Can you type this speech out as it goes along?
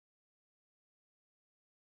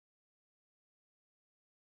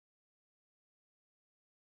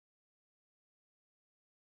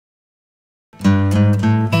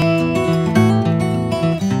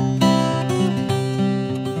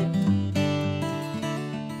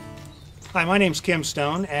Hi, my name's Kim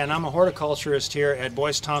Stone, and I'm a horticulturist here at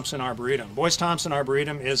Boyce Thompson Arboretum. Boyce Thompson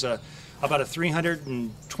Arboretum is about a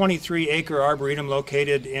 323-acre arboretum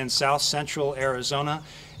located in south central Arizona,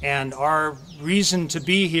 and our reason to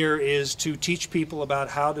be here is to teach people about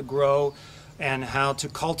how to grow and how to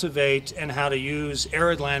cultivate and how to use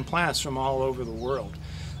arid land plants from all over the world.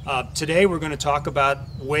 Today we're going to talk about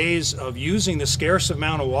ways of using the scarce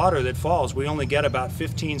amount of water that falls. We only get about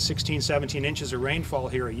 15, 16, 17 inches of rainfall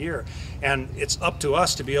here a year, and it's up to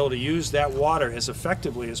us to be able to use that water as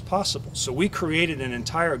effectively as possible. So we created an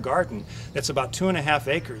entire garden that's about 2.5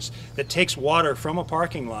 acres that takes water from a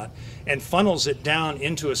parking lot and funnels it down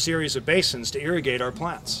into a series of basins to irrigate our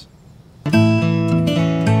plants.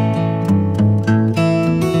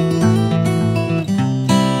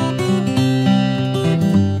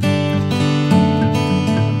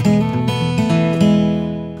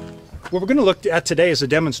 What we're going to look at today is a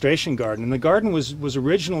demonstration garden, and the garden was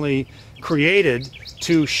originally created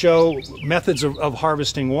to show methods of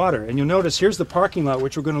harvesting water. And you'll notice here's the parking lot,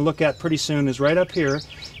 which we're going to look at pretty soon, is right up here,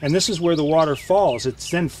 and this is where the water falls.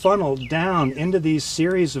 It's then funneled down into these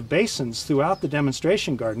series of basins throughout the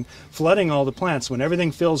demonstration garden, flooding all the plants. When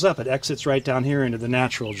everything fills up, it exits right down here into the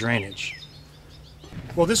natural drainage.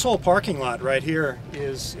 Well, this whole parking lot right here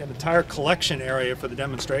is an entire collection area for the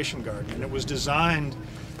demonstration garden, and it was designed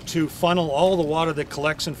to funnel all the water that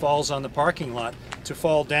collects and falls on the parking lot to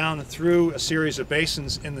fall down through a series of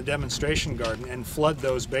basins in the demonstration garden and flood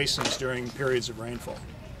those basins during periods of rainfall.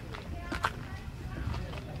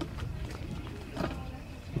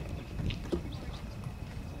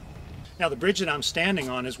 Now, the bridge that I'm standing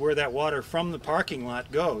on is where that water from the parking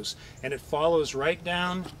lot goes, and it follows right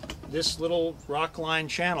down this little rock line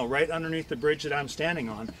channel right underneath the bridge that I'm standing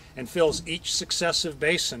on and fills each successive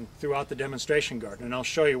basin throughout the demonstration garden, and I'll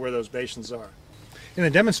show you where those basins are. In the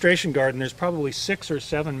demonstration garden, there's probably 6 or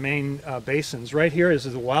 7 main basins. Right here is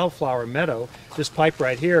the wildflower meadow. This pipe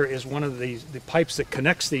right here is one of the pipes that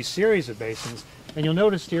connects these series of basins. And you'll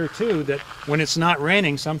notice here too that when it's not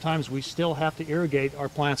raining, sometimes we still have to irrigate our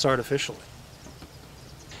plants artificially.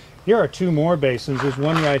 Here are 2 more basins. There's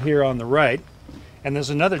one right here on the right, and there's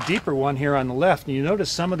another deeper one here on the left. And you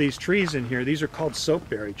notice some of these trees in here, these are called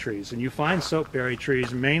soapberry trees. And you find soapberry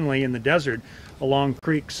trees mainly in the desert along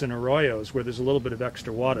creeks and arroyos where there's a little bit of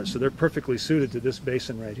extra water. So they're perfectly suited to this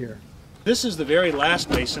basin right here. This is the very last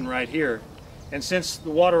basin right here. And since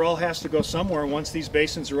the water all has to go somewhere, once these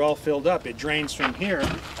basins are all filled up, it drains from here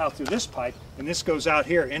out through this pipe, and this goes out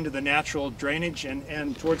here into the natural drainage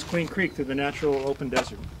and towards Queen Creek through the natural open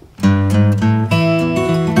desert.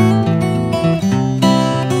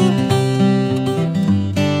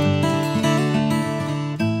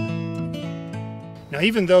 Now,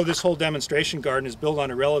 even though this whole demonstration garden is built on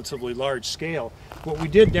a relatively large scale, what we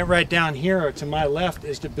did right down here to my left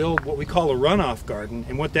is to build what we call a runoff garden.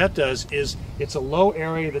 And what that does is it's a low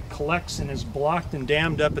area that collects and is blocked and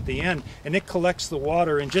dammed up at the end, and it collects the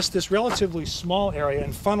water in just this relatively small area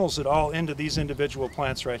and funnels it all into these individual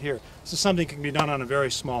plants right here. This is something that can be done on a very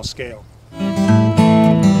small scale.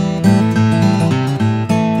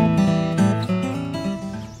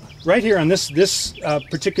 Right here on this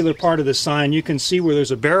particular part of the sign, you can see where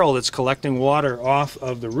there's a barrel that's collecting water off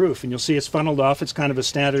of the roof, and you'll see it's funneled off. It's kind of a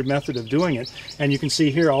standard method of doing it, and you can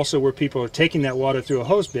see here also where people are taking that water through a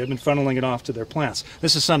hose bib and funneling it off to their plants.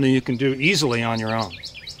 This is something you can do easily on your own.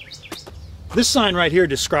 This sign right here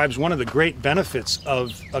describes one of the great benefits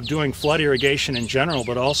of doing flood irrigation in general,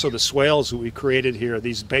 but also the swales that we created here,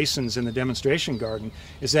 these basins in the demonstration garden,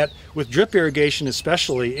 is that with drip irrigation,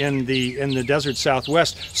 especially in the desert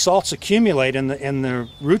southwest, salts accumulate in the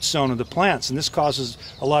root zone of the plants, and this causes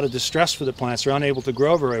a lot of distress for the plants. They're unable to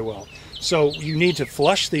grow very well. So you need to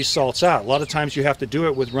flush these salts out. A lot of times you have to do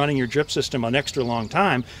it with running your drip system an extra long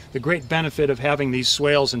time. The great benefit of having these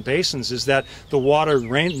swales and basins is that the water,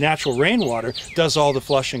 natural rainwater, does all the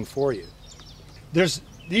flushing for you. There's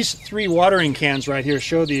these 3 watering cans right here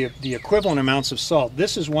show the equivalent amounts of salt.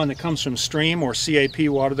 This is one that comes from stream or CAP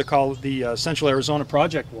water. They call it the Central Arizona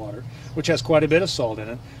Project water, which has quite a bit of salt in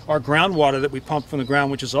it. Our groundwater that we pump from the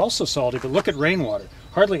ground, which is also salty, but look at rainwater.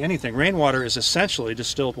 Hardly anything. Rainwater is essentially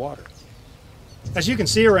distilled water. As you can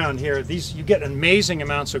see around here, you get amazing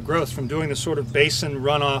amounts of growth from doing this sort of basin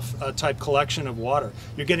runoff type collection of water.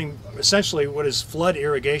 You're getting essentially what is flood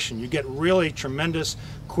irrigation. You get really tremendous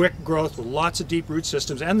quick growth with lots of deep root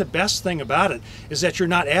systems, and the best thing about it is that you're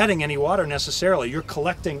not adding any water necessarily. You're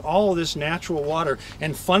collecting all of this natural water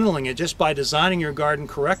and funneling it just by designing your garden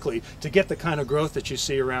correctly to get the kind of growth that you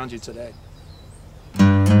see around you today.